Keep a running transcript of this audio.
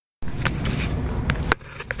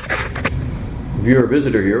If you're a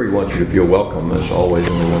visitor here, we want you to feel welcome, as always,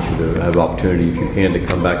 and we want you to have the opportunity, if you can, to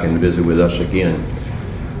come back and visit with us again.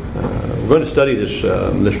 We're going to study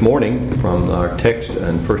this morning from our text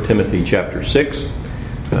in 1 Timothy chapter 6.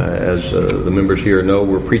 As the members here know,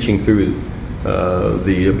 we're preaching through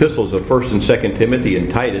the epistles of 1 and 2 Timothy and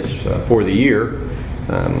Titus for the year,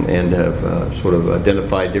 and have sort of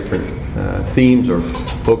identified different themes or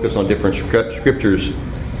focus on different scriptures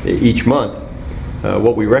each month.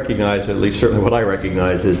 What we recognize, at least certainly what I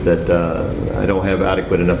recognize, is that I don't have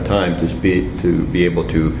adequate enough time to be able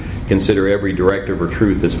to consider every directive or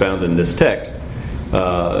truth that's found in this text.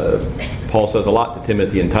 Paul says a lot to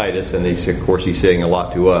Timothy and Titus, and of course he's saying a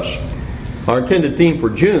lot to us. Our intended theme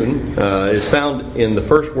for June is found in the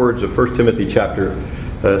first words of 1 Timothy chapter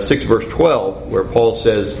 6, verse 12, where Paul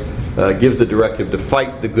says, gives the directive to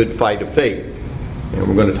fight the good fight of faith. And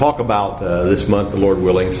we're going to talk about this month, the Lord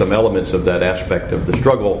willing, some elements of that aspect of the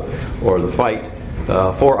struggle or the fight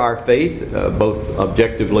for our faith, both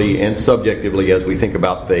objectively and subjectively as we think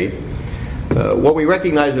about faith. What we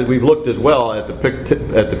recognize as we've looked as well at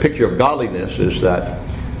the picture of godliness is that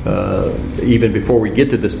even before we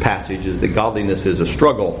get to this passage is that godliness is a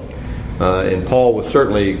struggle. And Paul was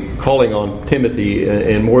certainly calling on Timothy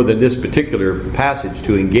in more than this particular passage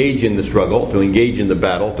to engage in the struggle, to engage in the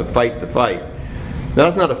battle, to fight the fight. Now,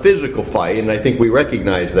 it's not a physical fight, and I think we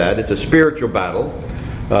recognize that. It's a spiritual battle,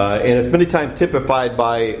 and it's many times typified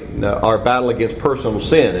by our battle against personal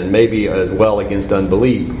sin, and maybe as well against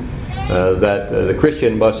unbelief, that the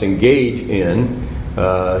Christian must engage in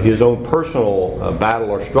his own personal battle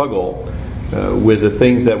or struggle with the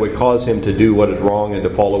things that would cause him to do what is wrong and to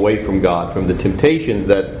fall away from God, from the temptations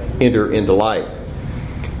that enter into life.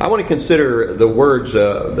 I want to consider the words,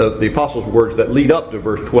 the apostles' words that lead up to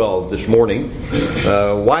verse 12 this morning.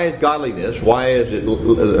 Why is godliness? Why is it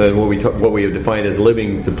what we have defined as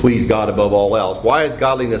living to please God above all else? Why is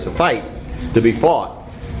godliness a fight to be fought?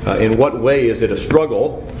 In what way is it a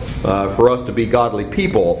struggle for us to be godly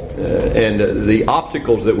people? And the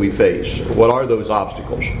obstacles that we face, what are those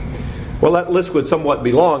obstacles? Well, that list would somewhat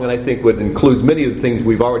be long, and I think would include many of the things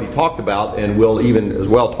we've already talked about, and we'll even as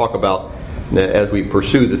well talk about as we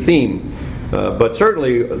pursue the theme. But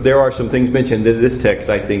certainly there are some things mentioned in this text,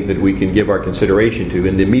 I think, that we can give our consideration to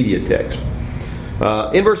in the immediate text.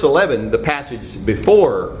 In verse 11, the passage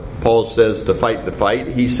before Paul says to fight the fight,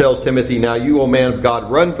 he tells Timothy, "Now you, O man of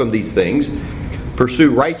God, run from these things.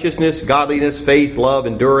 Pursue righteousness, godliness, faith, love,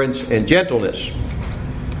 endurance, and gentleness."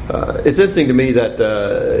 It's interesting to me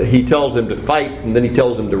that he tells him to fight and then he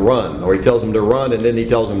tells him to run, or he tells him to run and then he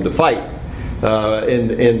tells him to fight.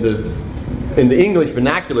 In the English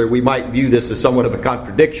vernacular, we might view this as somewhat of a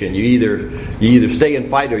contradiction. You either stay and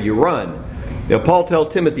fight or you run. Now, Paul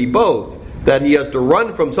tells Timothy both, that he has to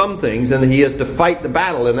run from some things and that he has to fight the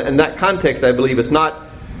battle. And in that context, I believe it's not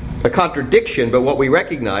a contradiction, but what we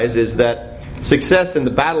recognize is that success in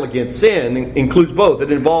the battle against sin includes both.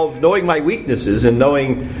 It involves knowing my weaknesses and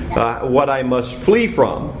knowing what I must flee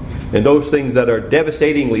from, and those things that are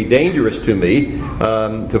devastatingly dangerous to me,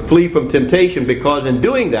 to flee from temptation, because in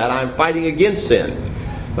doing that I'm fighting against sin.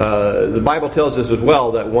 The Bible tells us as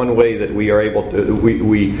well that one way that we are able to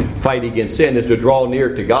we fight against sin is to draw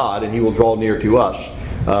near to God, and He will draw near to us,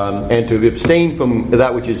 and to abstain from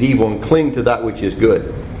that which is evil and cling to that which is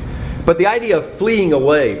good. But the idea of fleeing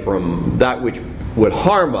away from that which would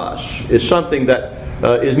harm us is something that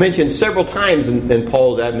is mentioned several times in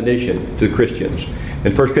Paul's admonition to Christians.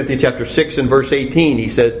 In 1 Corinthians chapter 6 and verse 18, he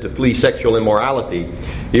says to flee sexual immorality.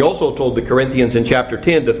 He also told the Corinthians in chapter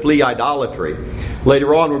 10 to flee idolatry.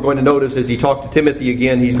 Later on, we're going to notice as he talks to Timothy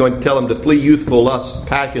again, he's going to tell him to flee youthful lusts,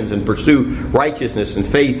 passions, and pursue righteousness and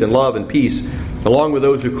faith and love and peace, along with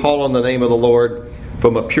those who call on the name of the Lord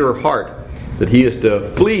from a pure heart. That he is to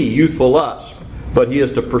flee youthful lusts, but he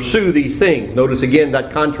is to pursue these things. Notice again that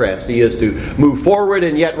contrast. He is to move forward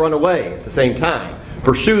and yet run away at the same time.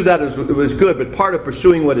 Pursue that is good, but part of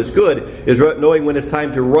pursuing what is good is knowing when it's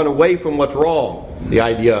time to run away from what's wrong. The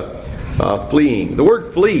idea of fleeing. The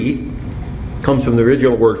word flee comes from the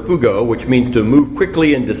original word fugo, which means to move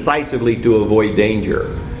quickly and decisively to avoid danger.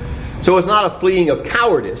 So it's not a fleeing of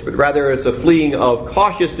cowardice, but rather it's a fleeing of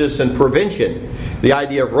cautiousness and prevention. The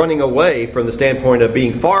idea of running away from the standpoint of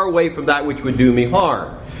being far away from that which would do me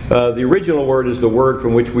harm. The original word is the word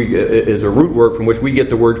from which is a root word from which we get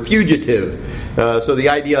the word fugitive. So the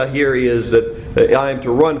idea here is that I am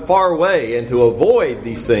to run far away and to avoid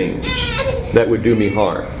these things that would do me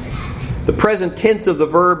harm. The present tense of the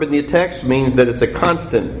verb in the text means that it's a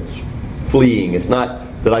constant fleeing. It's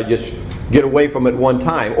not that I just get away from it one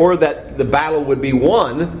time, or that the battle would be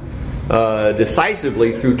won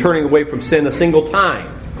decisively through turning away from sin a single time.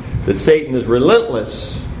 that Satan is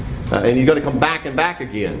relentless, and he's going to come back and back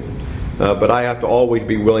again. But I have to always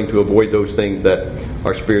be willing to avoid those things that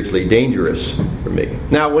are spiritually dangerous for me.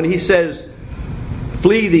 Now, when he says,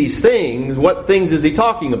 flee these things, what things is he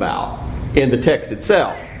talking about in the text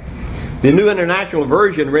itself? The New International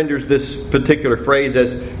Version renders this particular phrase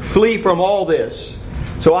as, flee from all this.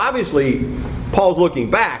 So obviously, Paul's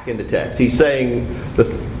looking back in the text. He's saying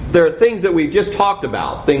there are things that we've just talked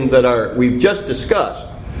about, things that we've just discussed,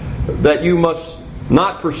 that you must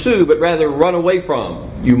not pursue, but rather run away from.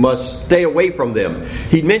 You must stay away from them.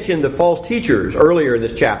 He mentioned the false teachers earlier in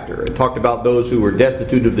this chapter and talked about those who were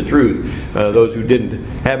destitute of the truth, those who didn't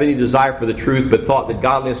have any desire for the truth but thought that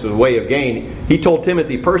godliness was a way of gain. He told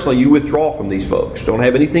Timothy personally, you withdraw from these folks. Don't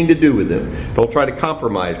have anything to do with them. Don't try to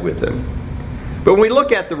compromise with them. But when we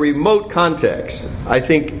look at the remote context, I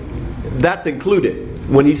think that's included.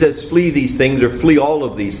 When he says flee these things or flee all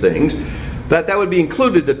of these things, that would be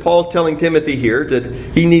included, that Paul's telling Timothy here that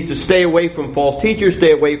he needs to stay away from false teachers,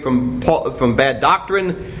 stay away from bad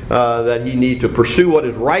doctrine, that he needs to pursue what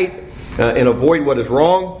is right and avoid what is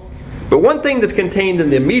wrong. But one thing that's contained in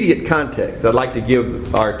the immediate context that I'd like to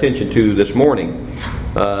give our attention to this morning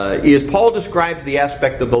is Paul describes the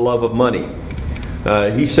aspect of the love of money.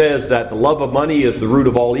 He says that the love of money is the root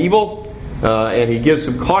of all evil, and he gives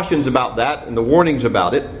some cautions about that and the warnings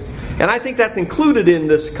about it. And I think that's included in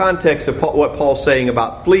this context of what Paul's saying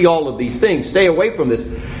about flee all of these things, stay away from this.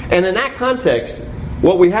 And in that context,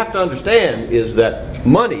 what we have to understand is that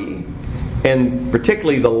money, and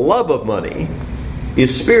particularly the love of money,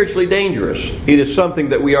 is spiritually dangerous. It is something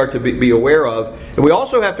that we are to be aware of. And we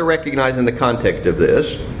also have to recognize in the context of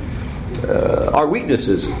this our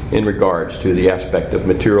weaknesses in regards to the aspect of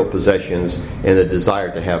material possessions and a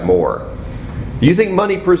desire to have more. Do you think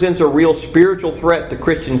money presents a real spiritual threat to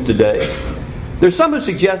Christians today? There's some who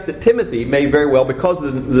suggest that Timothy may very well, because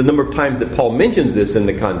of the number of times that Paul mentions this in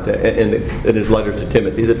the context, in his letters to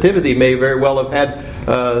Timothy, that Timothy may very well have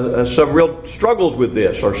had some real struggles with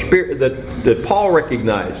this, or that Paul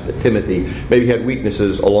recognized that Timothy maybe had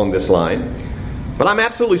weaknesses along this line. But I'm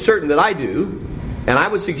absolutely certain that I do, and I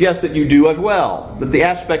would suggest that you do as well. That the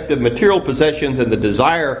aspect of material possessions and the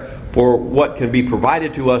desire for what can be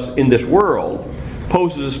provided to us in this world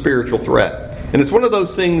poses a spiritual threat. And it's one of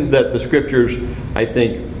those things that the Scriptures, I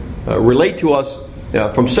think, relate to us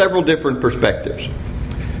from several different perspectives.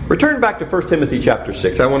 Return back to 1 Timothy chapter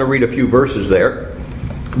 6. I want to read a few verses there,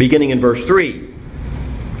 beginning in verse 3.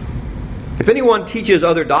 If anyone teaches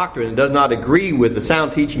other doctrine and does not agree with the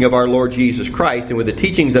sound teaching of our Lord Jesus Christ and with the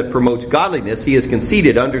teachings that promotes godliness, he is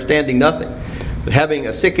conceited, understanding nothing, but having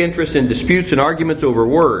a sick interest in disputes and arguments over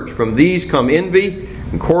words. From these come envy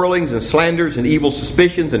and quarrelings and slanders and evil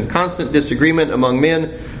suspicions and constant disagreement among men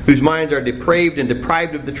whose minds are depraved and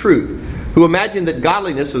deprived of the truth, who imagine that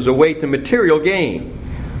godliness is a way to material gain.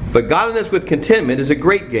 But godliness with contentment is a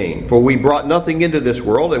great gain, for we brought nothing into this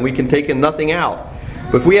world and we can take in nothing out.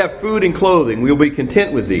 But if we have food and clothing, we will be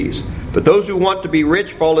content with these. But those who want to be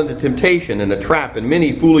rich fall into temptation and a trap and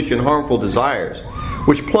many foolish and harmful desires,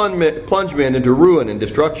 which plunge men into ruin and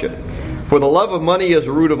destruction. For the love of money is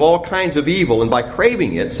the root of all kinds of evil, and by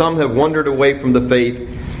craving it, some have wandered away from the faith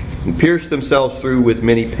and pierced themselves through with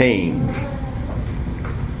many pains.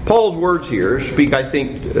 Paul's words here speak, I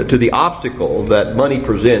think, to the obstacle that money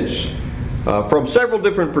presents from several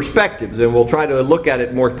different perspectives, and we'll try to look at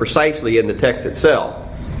it more precisely in the text itself.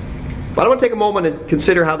 But I want to take a moment and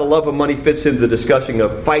consider how the love of money fits into the discussion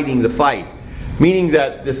of fighting the fight. Meaning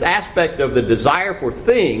that this aspect of the desire for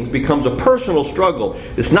things becomes a personal struggle.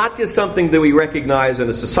 It's not just something that we recognize on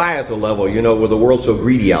a societal level, where the world's so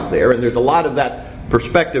greedy out there. And there's a lot of that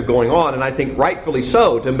perspective going on, and I think rightfully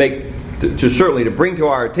so, to bring to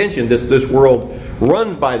our attention that this world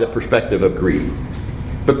runs by the perspective of greed.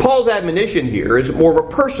 But Paul's admonition here is more of a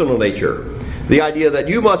personal nature. The idea that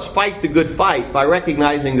you must fight the good fight by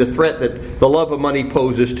recognizing the threat that the love of money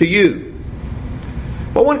poses to you.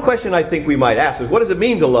 But one question I think we might ask is, what does it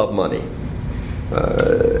mean to love money?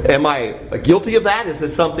 Am I guilty of that? Is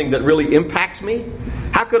it something that really impacts me?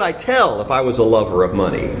 How could I tell if I was a lover of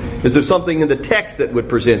money? Is there something in the text that would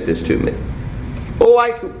present this to me? Oh,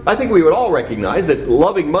 I think we would all recognize that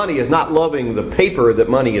loving money is not loving the paper that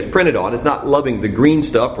money is printed on. It's not loving the green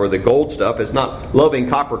stuff or the gold stuff. It's not loving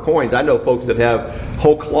copper coins. I know folks that have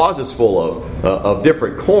whole closets full of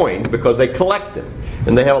different coins because they collect them.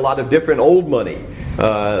 And they have a lot of different old money.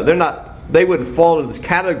 They wouldn't fall into this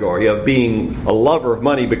category of being a lover of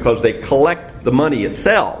money because they collect the money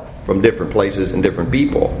itself from different places and different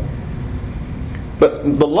people. But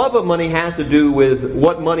the love of money has to do with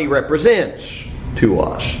what money represents to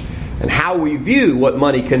us. and how we view what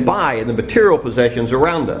money can buy and the material possessions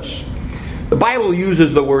around us. The Bible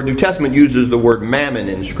uses the word, New Testament uses the word mammon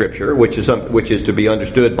in Scripture, which is to be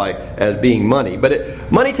understood as being money.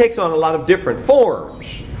 But money takes on a lot of different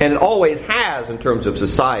forms, and it always has in terms of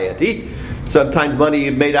society. Sometimes money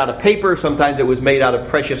is made out of paper, sometimes it was made out of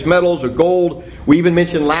precious metals or gold. We even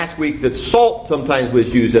mentioned last week that salt sometimes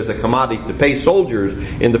was used as a commodity to pay soldiers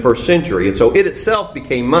in the first century, and so it itself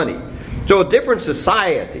became money. So in different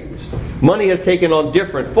societies, money has taken on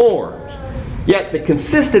different forms. Yet the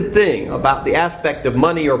consistent thing about the aspect of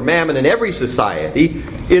money or mammon in every society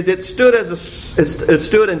is it stood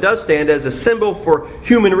and does stand as a symbol for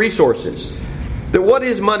human resources. That what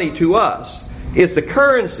is money to us is the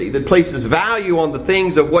currency that places value on the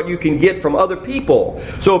things of what you can get from other people.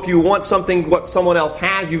 So if you want something what someone else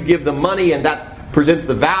has, you give them money, and that presents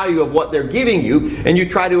the value of what they're giving you, and you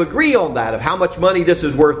try to agree on that, of how much money this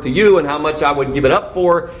is worth to you and how much I would give it up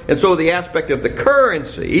for. And so the aspect of the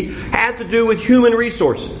currency has to do with human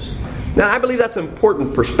resources. Now, I believe that's an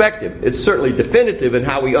important perspective. It's certainly definitive in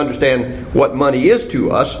how we understand what money is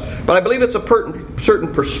to us, but I believe it's a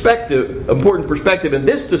certain perspective, important perspective in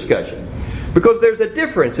this discussion, because there's a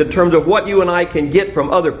difference in terms of what you and I can get from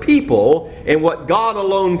other people and what God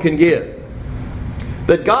alone can give.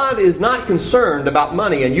 That God is not concerned about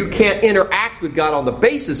money, and you can't interact with God on the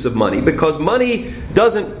basis of money, because money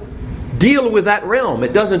doesn't deal with that realm.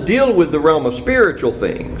 It doesn't deal with the realm of spiritual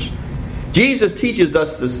things. Jesus teaches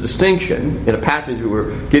us this distinction in a passage we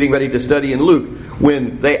were getting ready to study in Luke,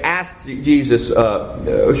 when they asked Jesus,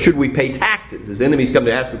 should we pay taxes? His enemies come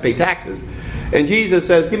to ask if we pay taxes. And Jesus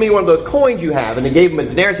says, give me one of those coins you have. And he gave him a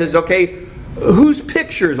denarius and says, okay, whose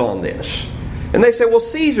picture's on this? And they say, well,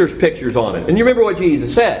 Caesar's picture's on it. And you remember what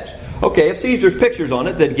Jesus says. Okay, if Caesar's picture's on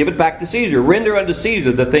it, then give it back to Caesar. Render unto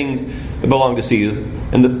Caesar the things that belong to Caesar,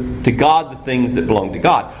 and to God the things that belong to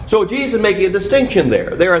God. So Jesus is making a distinction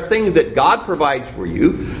there. There are things that God provides for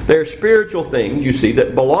you. There are spiritual things, you see,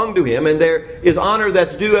 that belong to Him, and there is honor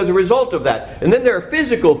that's due as a result of that. And then there are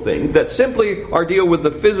physical things that simply deal with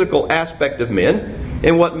the physical aspect of men,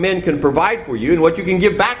 and what men can provide for you, and what you can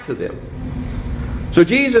give back to them. So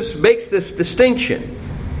Jesus makes this distinction.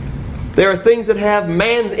 There are things that have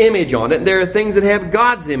man's image on it, and there are things that have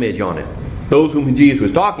God's image on it. Those whom Jesus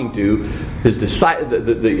was talking to,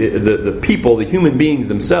 the people, the human beings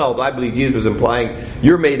themselves, I believe Jesus was implying,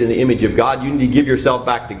 you're made in the image of God, you need to give yourself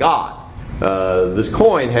back to God. This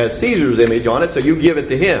coin has Caesar's image on it, so you give it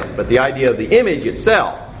to him. But the idea of the image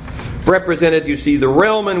itself represented, you see, the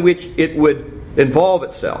realm in which it would involve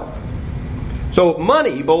itself. So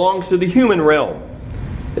money belongs to the human realm.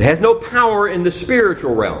 It has no power in the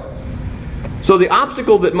spiritual realm. So the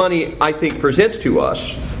obstacle that money, I think, presents to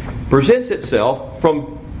us presents itself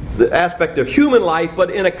from the aspect of human life, but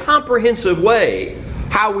in a comprehensive way,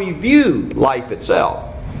 how we view life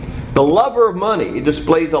itself. The lover of money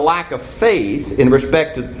displays a lack of faith in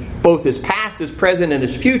respect to both his past, his present, and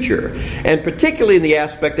his future, and particularly in the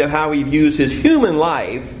aspect of how he views his human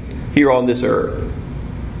life here on this earth.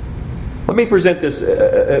 Let me present this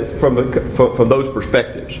from those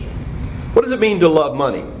perspectives. What does it mean to love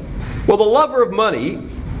money? Well, the lover of money,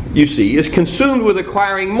 you see, is consumed with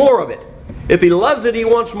acquiring more of it. If he loves it, he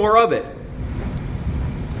wants more of it.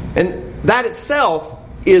 And that itself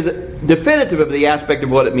is definitive of the aspect of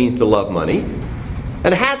what it means to love money. And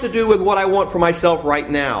it has to do with what I want for myself right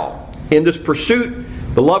now. In this pursuit,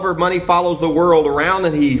 the lover of money follows the world around,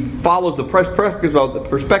 and he follows the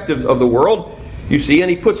perspectives of the world. You see, and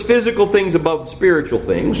he puts physical things above spiritual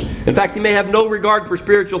things. In fact, he may have no regard for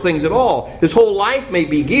spiritual things at all. His whole life may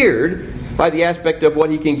be geared by the aspect of what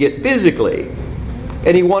he can get physically.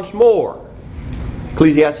 And he wants more.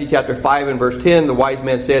 Ecclesiastes chapter 5 and verse 10, the wise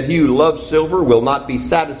man said, he who loves silver will not be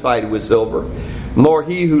satisfied with silver, nor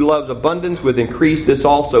he who loves abundance with increase. This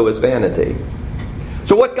also is vanity.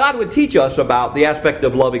 So what God would teach us about the aspect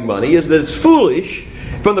of loving money is that it's foolish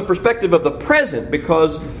from the perspective of the present,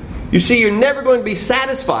 because you see, you're never going to be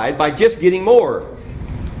satisfied by just getting more.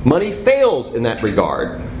 Money fails in that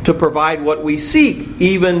regard to provide what we seek,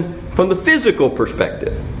 even from the physical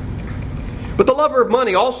perspective. But the lover of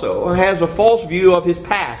money also has a false view of his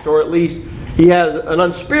past, or at least he has an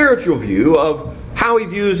unspiritual view of how he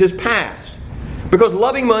views his past. Because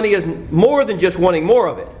loving money is more than just wanting more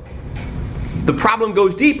of it. The problem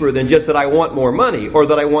goes deeper than just that I want more money or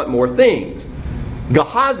that I want more things.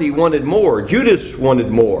 Gehazi wanted more. Judas wanted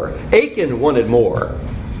more. Achan wanted more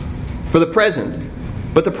for the present.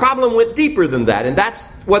 But the problem went deeper than that. And that's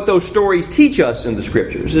what those stories teach us in the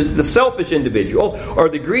Scriptures. Is the selfish individual or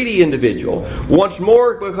the greedy individual wants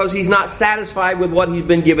more because he's not satisfied with what he's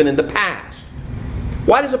been given in the past.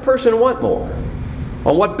 Why does a person want more?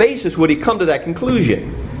 On what basis would he come to that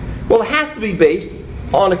conclusion? Well, it has to be based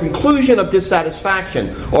on a conclusion of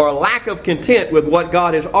dissatisfaction or a lack of content with what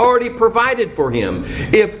God has already provided for him.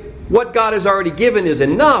 If what God has already given is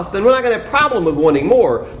enough, then we're not going to have a problem with wanting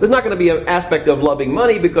more. There's not going to be an aspect of loving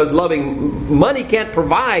money, because loving money can't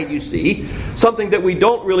provide, you see, something that we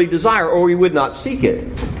don't really desire, or we would not seek it.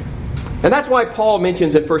 And that's why Paul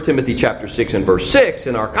mentions in 1 Timothy chapter 6 and verse 6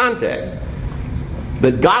 in our context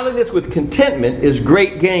that godliness with contentment is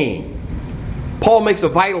great gain. Paul makes a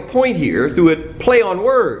vital point here through a play on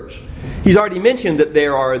words. He's already mentioned that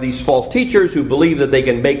there are these false teachers who believe that they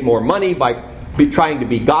can make more money by trying to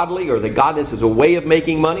be godly, or that godliness is a way of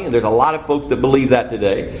making money. And there's a lot of folks that believe that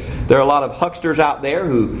today. There are a lot of hucksters out there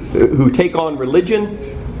who take on religion,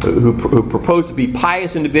 who propose to be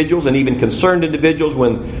pious individuals and even concerned individuals,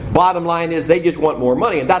 when bottom line is they just want more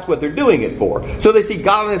money, and that's what they're doing it for. So they see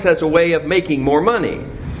godliness as a way of making more money.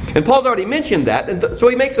 And Paul's already mentioned that, and so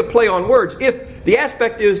he makes a play on words. If the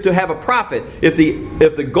aspect is to have a profit, if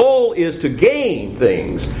the goal is to gain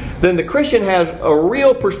things, then the Christian has a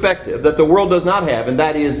real perspective that the world does not have, and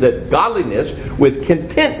that is that godliness with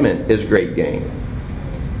contentment is great gain.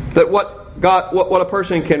 That what a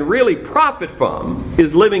person can really profit from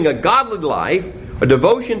is living a godly life, a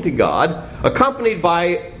devotion to God, accompanied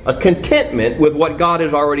by a contentment with what God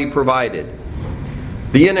has already provided.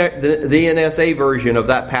 The NSA version of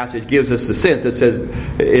that passage gives us the sense.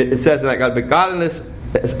 It says in that God, but godliness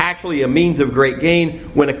is actually a means of great gain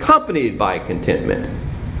when accompanied by contentment.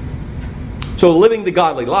 So living the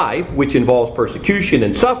godly life, which involves persecution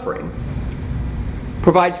and suffering,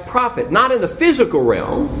 provides profit, not in the physical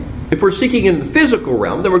realm. If we're seeking in the physical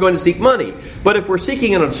realm, then we're going to seek money. But if we're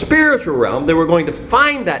seeking in a spiritual realm, then we're going to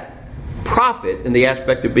find that profit in the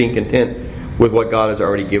aspect of being content with what God has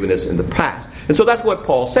already given us in the past. And so that's what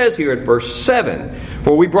Paul says here in verse 7.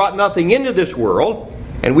 For we brought nothing into this world,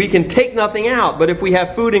 and we can take nothing out. But if we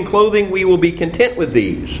have food and clothing, we will be content with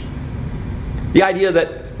these. The idea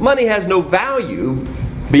that money has no value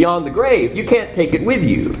beyond the grave. You can't take it with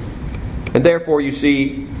you. And therefore, you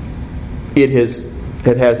see, it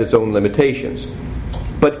has its own limitations.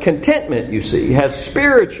 But contentment, you see, has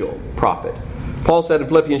spiritual profit. Paul said in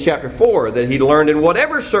Philippians chapter 4 that he learned in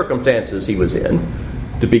whatever circumstances he was in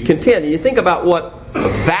to be content. And you think about what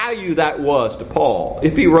value that was to Paul.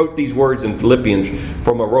 If he wrote these words in Philippians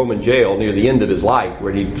from a Roman jail near the end of his life,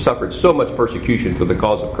 where he suffered so much persecution for the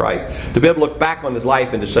cause of Christ, to be able to look back on his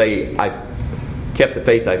life and to say, I've kept the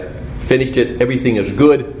faith, I've finished it, everything is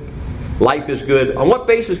good, life is good. On what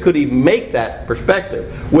basis could he make that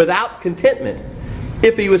perspective without contentment?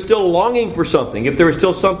 If he was still longing for something, if there was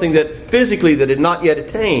still something that physically that had not yet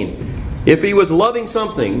attained, if he was loving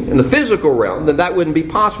something in the physical realm, then that wouldn't be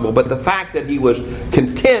possible. But the fact that he was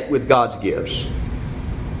content with God's gifts,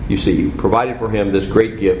 you see, provided for him this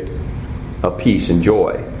great gift of peace and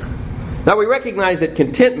joy. Now we recognize that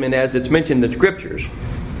contentment, as it's mentioned in the Scriptures,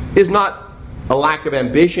 is not a lack of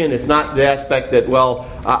ambition. It's not the aspect that, well,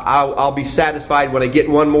 I'll be satisfied when I get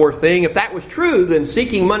one more thing. If that was true, then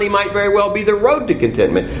seeking money might very well be the road to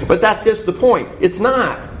contentment. But that's just the point. It's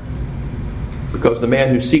not. Because the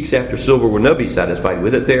man who seeks after silver will not be satisfied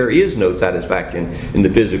with it. There is no satisfaction in the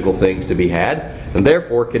physical things to be had. And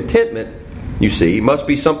therefore, contentment, you see, must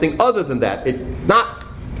be something other than that. It's not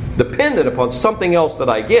dependent upon something else that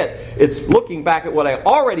I get. It's looking back at what I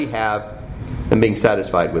already have and being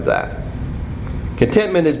satisfied with that.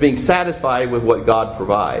 Contentment is being satisfied with what God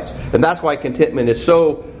provides. And that's why contentment is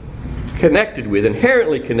so connected with,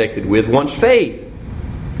 inherently connected with one's faith.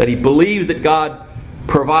 That he believes that God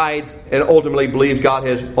provides and ultimately believes God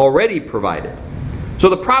has already provided. So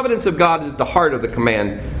the providence of God is at the heart of the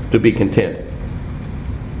command to be content.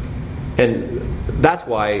 And that's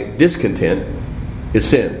why discontent is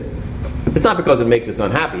sin. It's not because it makes us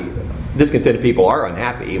unhappy. Discontented people are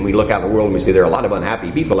unhappy, and we look out in the world and we see there are a lot of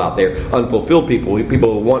unhappy people out there, unfulfilled people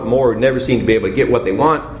who want more, who never seem to be able to get what they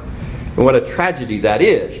want. And what a tragedy that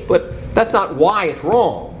is. But that's not why it's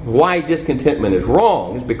wrong. Why discontentment is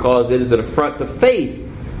wrong is because it is an affront to faith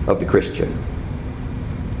of the Christian.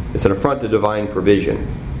 It's an affront to divine provision.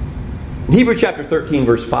 In Hebrews chapter 13,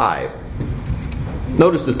 verse 5,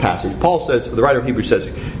 notice the passage. Paul says, the writer of Hebrews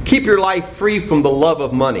says, keep your life free from the love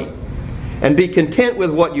of money, and be content with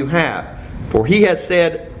what you have. For he has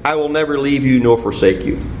said, I will never leave you nor forsake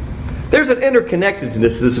you. There's an interconnectedness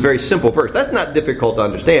to this very simple verse. That's not difficult to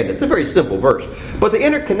understand. It's a very simple verse. But the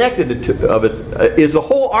interconnectedness of it is the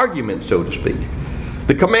whole argument, so to speak.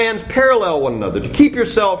 The commands parallel one another. To keep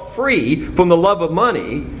yourself free from the love of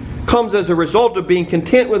money comes as a result of being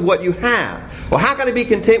content with what you have. Well, how can I be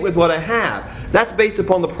content with what I have? That's based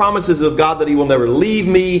upon the promises of God that He will never leave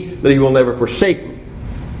me, that He will never forsake me.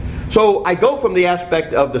 So I go from the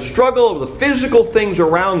aspect of the struggle of the physical things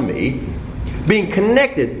around me being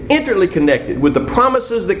connected, intimately connected with the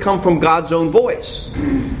promises that come from God's own voice.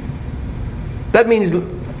 That means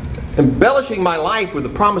embellishing my life with the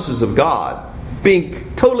promises of God, being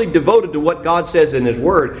totally devoted to what God says in His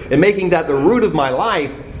Word, and making that the root of my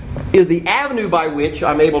life is the avenue by which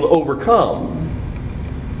I'm able to overcome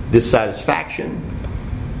dissatisfaction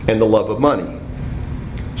and the love of money.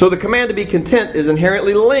 So the command to be content is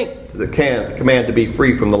inherently linked to the command to be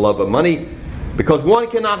free from the love of money, because one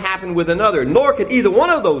cannot happen with another, nor can either one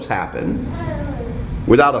of those happen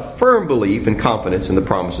without a firm belief and confidence in the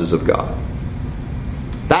promises of God.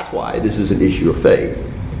 That's why this is an issue of faith.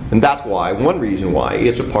 And that's why, one reason why,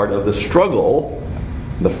 it's a part of the struggle,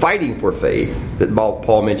 the fighting for faith that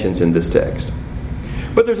Paul mentions in this text.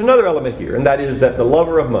 But there's another element here, and that is that the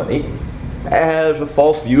lover of money has a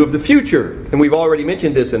false view of the future. And we've already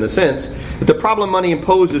mentioned this in a sense, that the problem money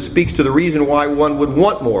imposes speaks to the reason why one would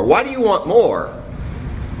want more. Why do you want more?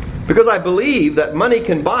 Because I believe that money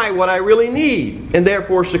can buy what I really need, and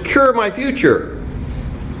therefore secure my future.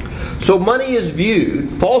 So money is viewed,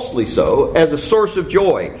 falsely so, as a source of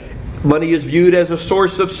joy. Money is viewed as a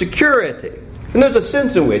source of security. And there's a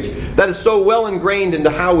sense in which that is so well ingrained into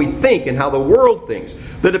how we think and how the world thinks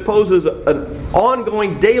that it poses an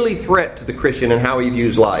ongoing daily threat to the Christian and how he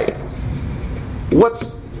views life.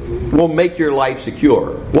 What will make your life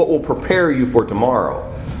secure? What will prepare you for tomorrow?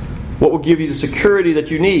 What will give you the security that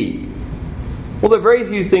you need? Well, there are very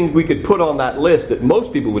few things we could put on that list that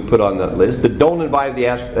most people would put on that list that don't involve the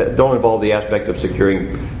aspect of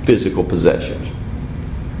securing physical possessions.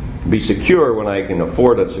 Be secure when I can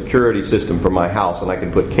afford a security system for my house and I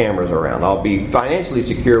can put cameras around. I'll be financially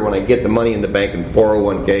secure when I get the money in the bank in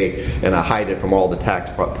 401k and I hide it from all the tax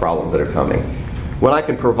problems that are coming. When I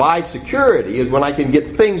can provide security is when I can get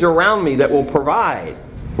things around me that will provide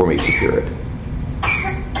for me security.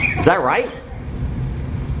 Is that right?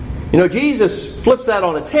 You know, Jesus flips that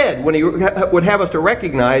on its head when He would have us to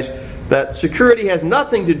recognize that security has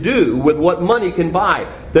nothing to do with what money can buy.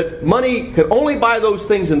 That money can only buy those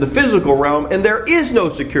things in the physical realm, and there is no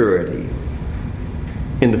security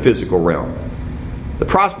in the physical realm. The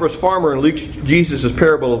prosperous farmer in Jesus'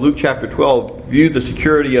 parable of Luke chapter 12 viewed the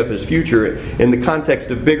security of his future in the context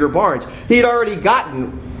of bigger barns. He had already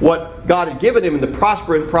gotten what God had given him in the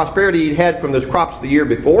prosperity he'd had from those crops the year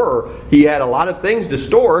before. He had a lot of things to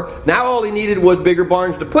store. Now all he needed was bigger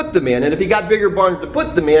barns to put them in. And if he got bigger barns to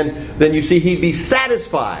put them in, then you see he'd be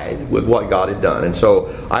satisfied with what God had done. And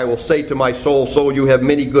so I will say to my soul, soul, you have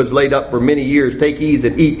many goods laid up for many years. Take ease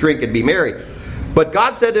and eat, drink, and be merry. But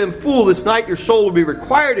God said to him, fool, this night your soul will be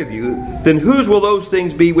required of you. Then whose will those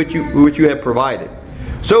things be which you have provided?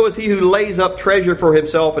 So is he who lays up treasure for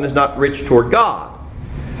himself and is not rich toward God.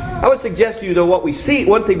 I would suggest to you, though, what we see,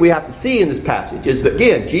 one thing we have to see in this passage is that,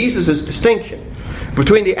 again, Jesus' distinction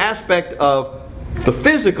between the aspect of the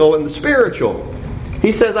physical and the spiritual.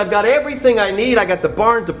 He says, I've got everything I need. I got the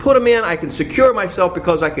barn to put them in. I can secure myself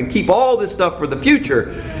because I can keep all this stuff for the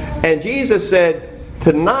future. And Jesus said,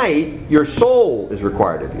 tonight your soul is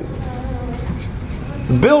required of you.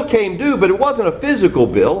 The bill came due, but it wasn't a physical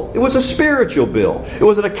bill. It was a spiritual bill. It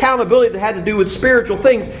was an accountability that had to do with spiritual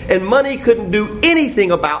things, and money couldn't do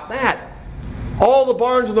anything about that. All the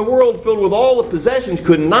barns in the world filled with all the possessions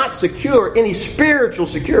could not secure any spiritual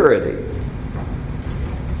security.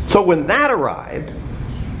 So when that arrived,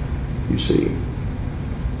 you see,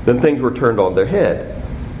 then things were turned on their head.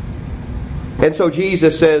 And so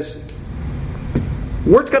Jesus says,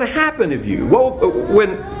 what's going to happen of you? Well,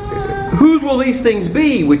 whose will these things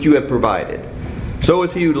be which you have provided? So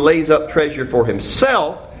is he who lays up treasure for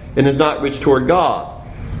himself and is not rich toward God.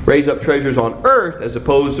 Raise up treasures on earth as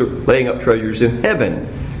opposed to laying up treasures in heaven.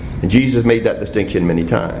 And Jesus made that distinction many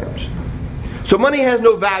times. So money has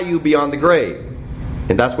no value beyond the grave.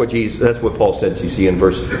 And that's what Paul says, you see, in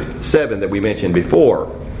verse 7 that we mentioned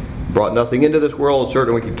before. Brought nothing into this world,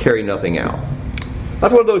 certainly we could carry nothing out.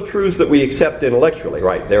 That's one of those truths that we accept intellectually,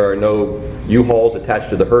 right? There are no U-Hauls attached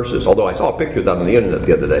to the hearses. Although I saw a picture of that on the internet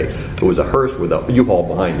the other day. It was a hearse with a U-Haul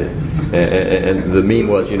behind it. And the meme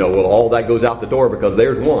was, well, all that goes out the door because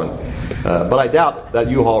there's one. But I doubt that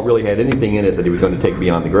U-Haul really had anything in it that he was going to take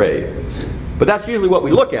beyond the grave. But that's usually what we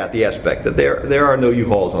look at, the aspect that there are no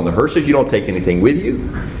U-Hauls on the hearses. You don't take anything with you.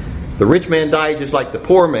 The rich man dies just like the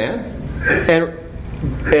poor man.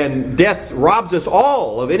 And death robs us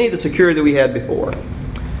all of any of the security that we had before.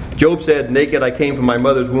 Job said, naked I came from my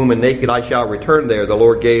mother's womb, and naked I shall return there. The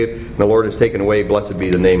Lord gave, and the Lord has taken away. Blessed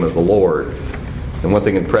be the name of the Lord. And one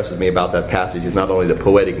thing that impresses me about that passage is not only the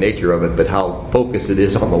poetic nature of it, but how focused it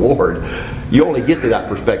is on the Lord. You only get to that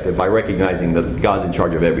perspective by recognizing that God's in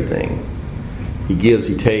charge of everything. He gives,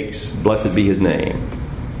 He takes. Blessed be His name.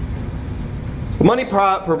 Money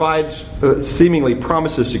provides, seemingly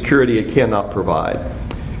promises security it cannot provide.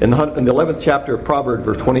 In the 11th chapter of Proverbs,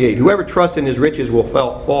 verse 28, whoever trusts in his riches will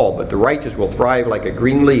fall, but the righteous will thrive like a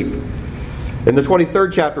green leaf. In the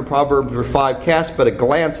 23rd chapter of Proverbs, verse 5, cast but a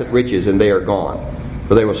glance at riches, and they are gone,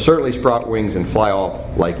 for they will certainly sprout wings and fly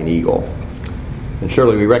off like an eagle. And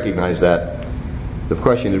surely we recognize that. The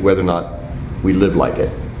question is whether or not we live like it.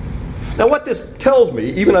 Now what this tells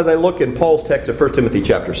me, even as I look in Paul's text of 1 Timothy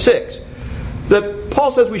chapter 6, that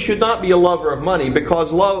Paul says we should not be a lover of money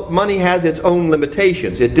because money has its own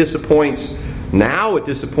limitations. It disappoints now, it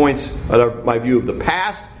disappoints my view of the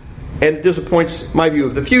past, and it disappoints my view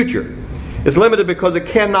of the future. It's limited because it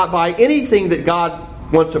cannot buy anything that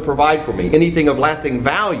God wants to provide for me, anything of lasting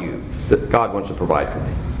value that God wants to provide for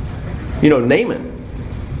me. You know, Naaman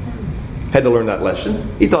had to learn that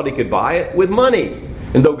lesson. He thought he could buy it with money.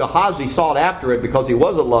 And though Gehazi sought after it because he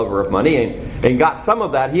was a lover of money and got some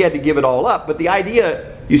of that, he had to give it all up. But the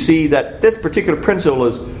idea, you see, that this particular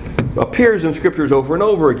principle appears in Scriptures over and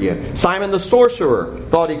over again. Simon the sorcerer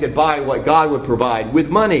thought he could buy what God would provide with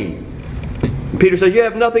money. And Peter says, you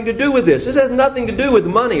have nothing to do with this. This has nothing to do with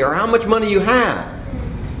money or how much money you have.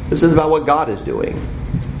 This is about what God is doing.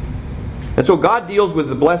 And so God deals with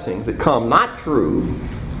the blessings that come not through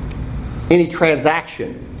any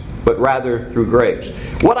transaction, but rather through grace.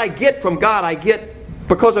 What I get from God, I get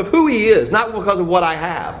because of who He is, not because of what I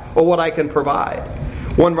have or what I can provide.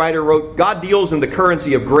 One writer wrote, God deals in the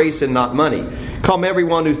currency of grace and not money. Come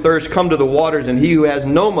everyone who thirsts, come to the waters, and he who has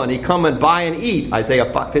no money, come and buy and eat. Isaiah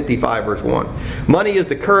 55 verse 1. Money is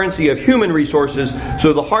the currency of human resources,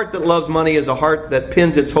 so the heart that loves money is a heart that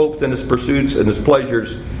pins its hopes and its pursuits and its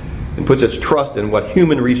pleasures and puts its trust in what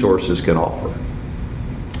human resources can offer.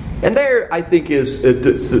 And there, I think, is,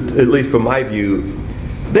 at least from my view,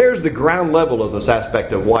 there's the ground level of this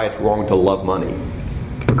aspect of why it's wrong to love money.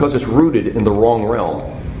 Because it's rooted in the wrong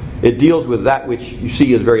realm. It deals with that which you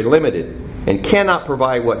see is very limited and cannot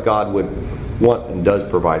provide what God would want and does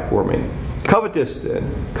provide for me.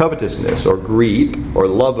 Covetousness or greed or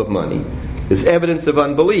love of money is evidence of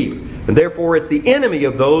unbelief. And therefore it's the enemy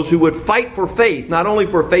of those who would fight for faith, not only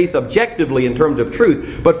for faith objectively in terms of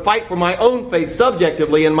truth, but fight for my own faith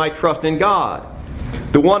subjectively in my trust in God.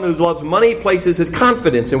 The one who loves money places his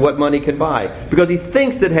confidence in what money can buy because he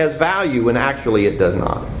thinks it has value when actually it does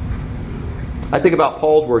not. I think about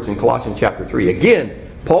Paul's words in Colossians chapter 3.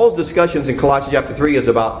 Again, Paul's discussions in Colossians chapter 3 is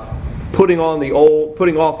about putting off the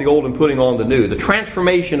old and putting on the new. The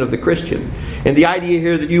transformation of the Christian. And the idea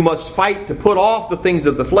here that you must fight to put off the things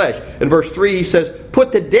of the flesh. In verse 3 he says,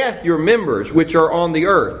 put to death your members which are on the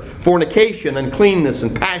earth. Fornication, uncleanness,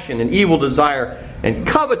 and passion, and evil desire, and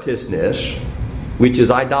covetousness, which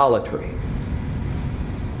is idolatry.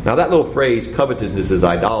 Now that little phrase, covetousness is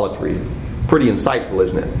idolatry, pretty insightful,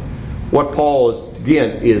 isn't it? What Paul is,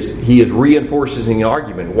 again, he is reinforcing the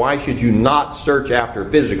argument. Why should you not search after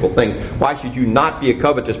physical things? Why should you not be a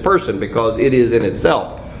covetous person? Because it is in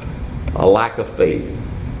itself a lack of faith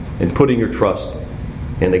in putting your trust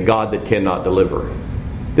in a God that cannot deliver.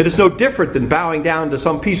 That it's no different than bowing down to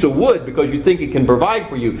some piece of wood because you think it can provide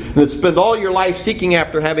for you, and then spend all your life seeking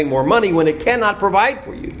after having more money when it cannot provide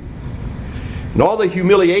for you. And all the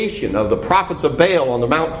humiliation of the prophets of Baal on the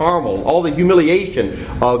Mount Carmel, all the humiliation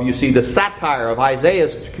of, you see, the satire of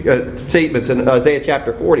Isaiah's statements in Isaiah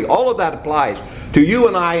chapter 40, all of that applies to you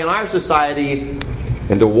and I in our society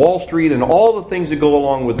and to Wall Street and all the things that go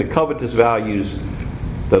along with the covetous values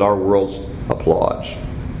that our world applauds.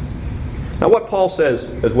 Now what Paul says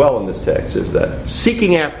as well in this text is that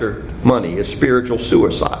seeking after money is spiritual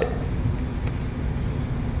suicide.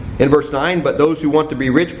 In verse 9, but those who want to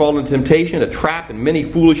be rich fall into temptation, a trap, and many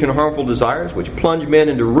foolish and harmful desires, which plunge men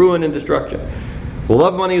into ruin and destruction.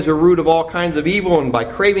 Love money is a root of all kinds of evil, and by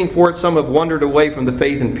craving for it, some have wandered away from the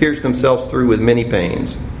faith and pierced themselves through with many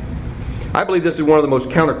pains. I believe this is one of the most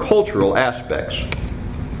countercultural aspects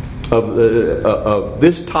of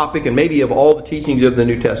this topic, and maybe of all the teachings of the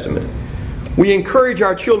New Testament. We encourage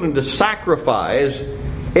our children to sacrifice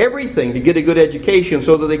everything to get a good education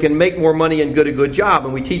so that they can make more money and get a good job.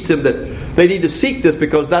 And we teach them that they need to seek this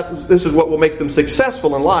because this is what will make them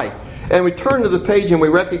successful in life. And we turn to the page and we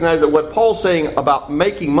recognize that what Paul's saying about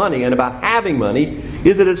making money and about having money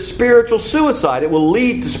is that it's spiritual suicide. It will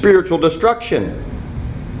lead to spiritual destruction.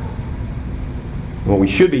 What we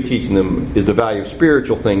should be teaching them is the value of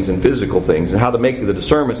spiritual things and physical things and how to make the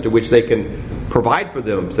discernments to which they can provide for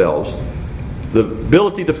themselves The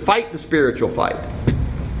ability to fight the spiritual fight.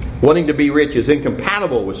 Wanting to be rich is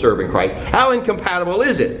incompatible with serving Christ. How incompatible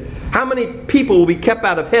is it? How many people will be kept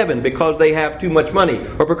out of heaven because they have too much money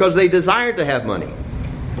or because they desire to have money?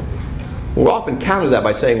 We'll often counter that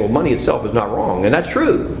by saying, well, money itself is not wrong. And that's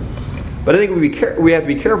true. But I think we have to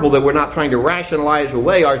be careful that we're not trying to rationalize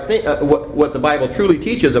away what the Bible truly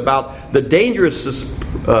teaches about the dangerous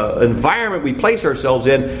environment we place ourselves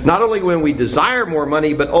in, not only when we desire more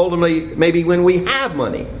money, but ultimately maybe when we have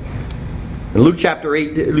money. In Luke chapter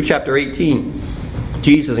 18,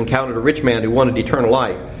 Jesus encountered a rich man who wanted eternal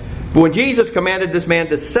life. But when Jesus commanded this man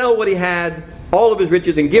to sell what he had, all of his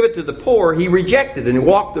riches, and give it to the poor, he rejected and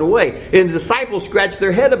walked it away. And the disciples scratched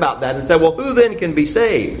their head about that and said, well, who then can be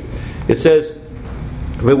saved? It says,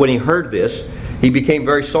 when he heard this, he became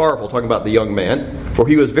very sorrowful, talking about the young man, for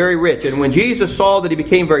he was very rich. And when Jesus saw that he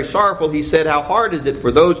became very sorrowful, he said, how hard is it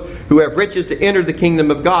for those who have riches to enter the kingdom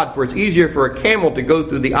of God? For it's easier for a camel to go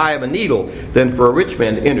through the eye of a needle than for a rich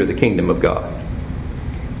man to enter the kingdom of God.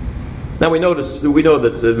 Now we know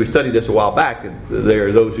that as we studied this a while back, there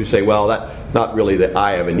are those who say, well, that's not really the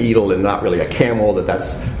eye of a needle and not really a camel,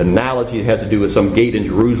 that's an analogy. It has to do with some gate in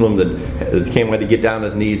Jerusalem that the camel had to get down on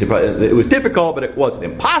his knees. It was difficult, but it wasn't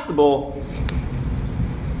impossible.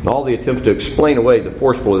 And all the attempts to explain away the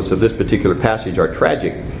forcefulness of this particular passage are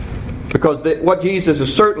tragic. Because what Jesus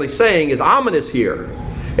is certainly saying is ominous here.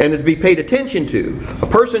 And to be paid attention to. A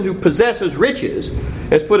person who possesses riches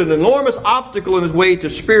has put an enormous obstacle in his way to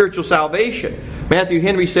spiritual salvation. Matthew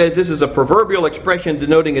Henry says this is a proverbial expression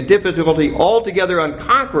denoting a difficulty altogether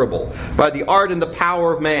unconquerable by the art and the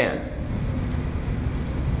power of man.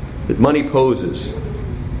 That money poses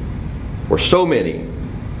for so many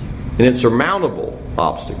an insurmountable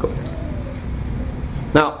obstacle.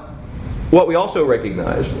 Now, what we also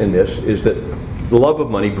recognize in this is that the love of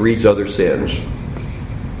money breeds other sins.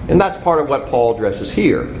 And that's part of what Paul addresses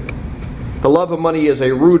here. The love of money is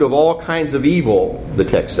a root of all kinds of evil, the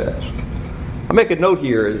text says. I'll make a note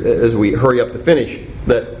here as we hurry up to finish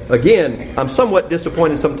that, again, I'm somewhat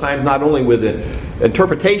disappointed sometimes not only with the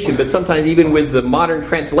interpretation, but sometimes even with the modern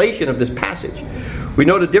translation of this passage. We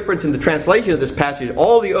note a difference in the translation of this passage.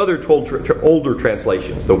 All the other older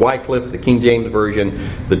translations, the Wycliffe, the King James Version,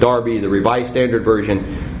 the Darby, the Revised Standard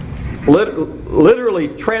Version, literally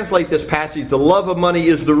translate this passage, the love of money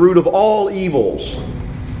is the root of all evils.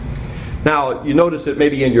 Now, you notice that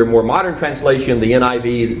maybe in your more modern translation, the NIV,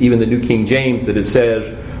 even the New King James, that it says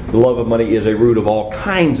the love of money is a root of all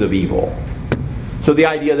kinds of evil. So the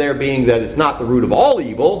idea there being that it's not the root of all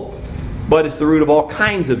evil, but it's the root of all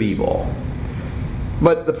kinds of evil.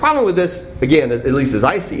 But the problem with this, again, at least as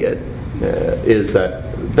I see it, is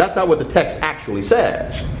that that's not what the text actually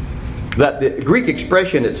says. That the Greek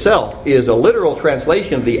expression itself is a literal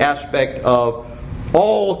translation of the aspect of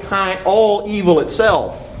all evil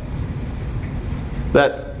itself.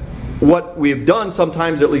 That what we've done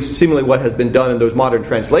sometimes, at least seemingly what has been done in those modern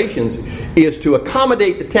translations, is to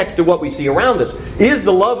accommodate the text to what we see around us. Is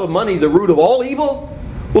the love of money the root of all evil?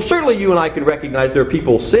 Well, certainly you and I can recognize there are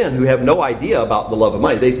people who sin who have no idea about the love of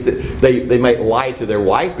money. They might lie to their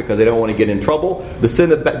wife because they don't want to get in trouble. The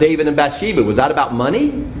sin of David and Bathsheba, was that about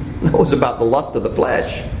money? No, it was about the lust of the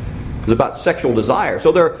flesh. It was about sexual desire.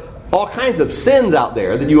 So there are all kinds of sins out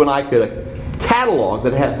there that you and I could catalog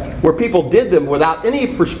where people did them without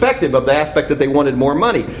any perspective of the aspect that they wanted more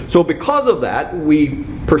money. So because of that, we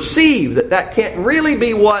perceive that can't really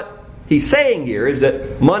be what he's saying here, is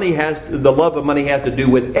that the love of money has to do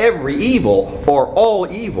with every evil or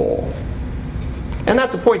all evil. And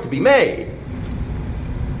that's a point to be made.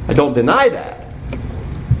 I don't deny that.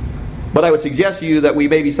 But I would suggest to you that we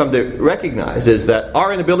maybe something to recognize is that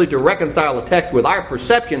our inability to reconcile the text with our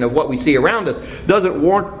perception of what we see around us doesn't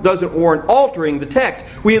warrant altering the text.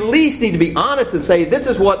 We at least need to be honest and say this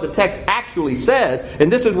is what the text actually says,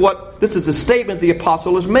 and this is the statement the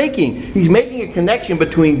apostle is making. He's making a connection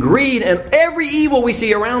between greed and every evil we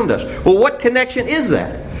see around us. Well, what connection is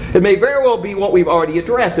that? It may very well be what we've already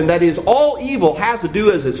addressed, and that is all evil has to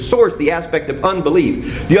do as its source the aspect of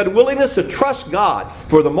unbelief. The unwillingness to trust God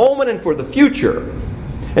for the moment and for the future,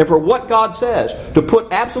 and for what God says. To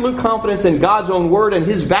put absolute confidence in God's own word and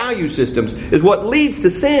His value systems is what leads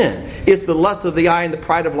to sin. It's the lust of the eye and the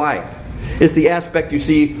pride of life. It's the aspect, you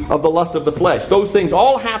see, of the lust of the flesh. Those things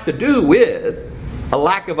all have to do with a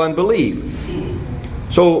lack of unbelief.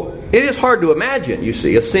 So it is hard to imagine, you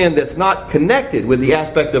see, a sin that's not connected with the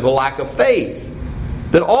aspect of a lack of faith.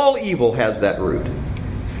 That all evil has that root.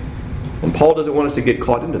 And Paul doesn't want us to get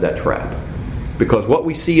caught into that trap. Because what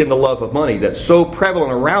we see in the love of money that's so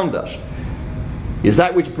prevalent around us is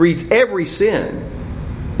that which breeds every sin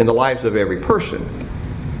in the lives of every person.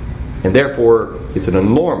 And therefore, it's an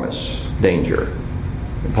enormous danger.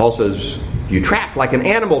 And Paul says, you're trapped like an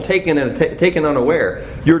animal taken unaware.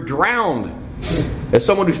 You're drowned as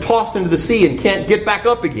someone who's tossed into the sea and can't get back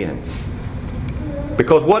up again.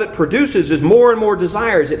 Because what it produces is more and more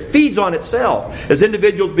desires. It feeds on itself as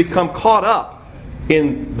individuals become caught up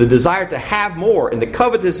in the desire to have more. In the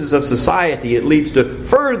covetousness of society, it leads to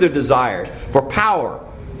further desires for power,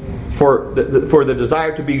 for the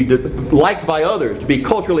desire to be liked by others, to be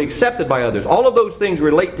culturally accepted by others. All of those things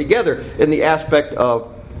relate together in the aspect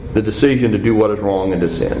of the decision to do what is wrong and to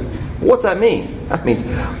sin. What's that mean? That means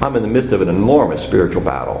I'm in the midst of an enormous spiritual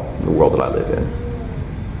battle in the world that I live in.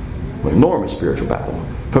 An enormous spiritual battle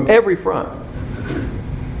from every front.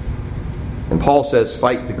 And Paul says,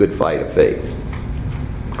 fight the good fight of faith.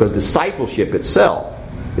 Because discipleship itself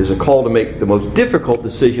is a call to make the most difficult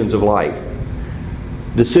decisions of life.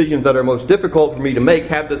 Decisions that are most difficult for me to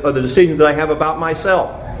make are the decisions that I have about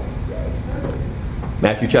myself.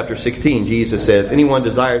 Matthew chapter 16, Jesus said, if anyone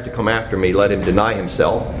desires to come after me, let him deny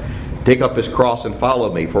himself, take up his cross and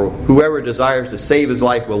follow me. For whoever desires to save his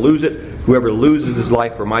life will lose it. Whoever loses his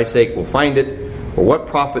life for my sake will find it. For what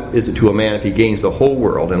profit is it to a man if he gains the whole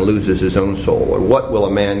world and loses his own soul? Or what will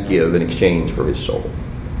a man give in exchange for his soul?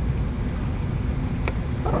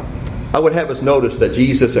 I would have us notice that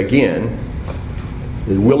Jesus, again,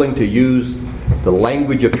 is willing to use the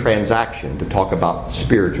language of transaction to talk about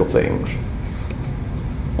spiritual things.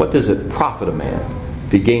 What does it profit a man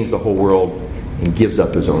if he gains the whole world and gives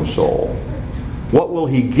up his own soul? What will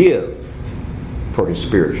he give for his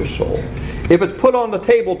spiritual soul? If it's put on the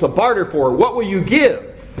table to barter for, what will you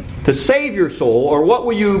give to save your soul? Or what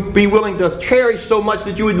will you be willing to cherish so much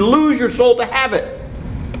that you would lose your soul to have it?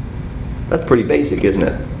 That's pretty basic, isn't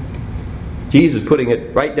it? Jesus putting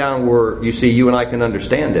it right down where you see you and I can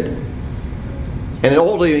understand it. And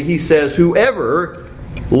ultimately he says, whoever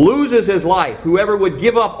loses his life, whoever would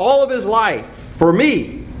give up all of his life for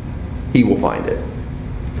me, he will find it.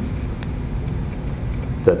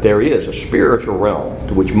 That there is a spiritual realm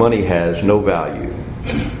to which money has no value,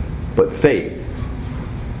 but faith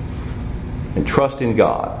and trust in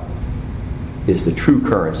God is the true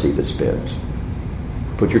currency that spins.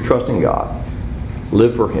 Put your trust in God.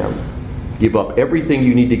 Live for Him. Give up everything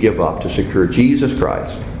you need to give up to secure Jesus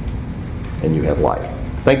Christ, and you have life.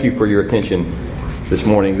 Thank you for your attention this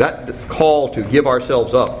morning. That call to give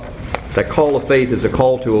ourselves up, that call of faith, is a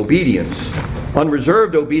call to obedience.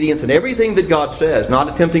 Unreserved obedience in everything that God says, not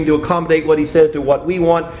attempting to accommodate what He says to what we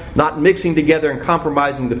want, not mixing together and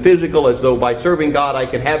compromising the physical as though by serving God I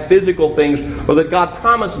can have physical things, or that God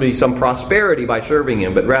promised me some prosperity by serving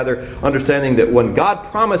Him, but rather understanding that when God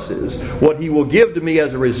promises what He will give to me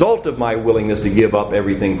as a result of my willingness to give up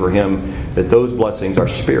everything for Him, that those blessings are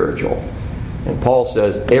spiritual. And Paul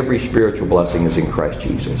says every spiritual blessing is in Christ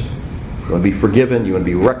Jesus. You want to be forgiven, you want to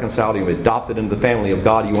be reconciled, you want to be adopted into the family of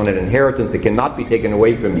God, you want an inheritance that cannot be taken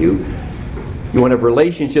away from you. You want to have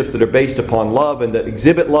relationships that are based upon love and that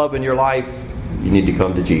exhibit love in your life. You need to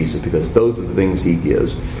come to Jesus, because those are the things He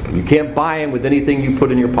gives. You can't buy Him with anything you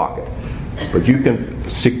put in your pocket, but you can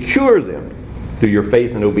secure them through your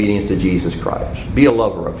faith and obedience to Jesus Christ. Be a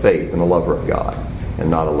lover of faith and a lover of God, and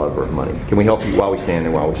not a lover of money. Can we help you while we stand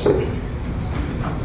and while we sit?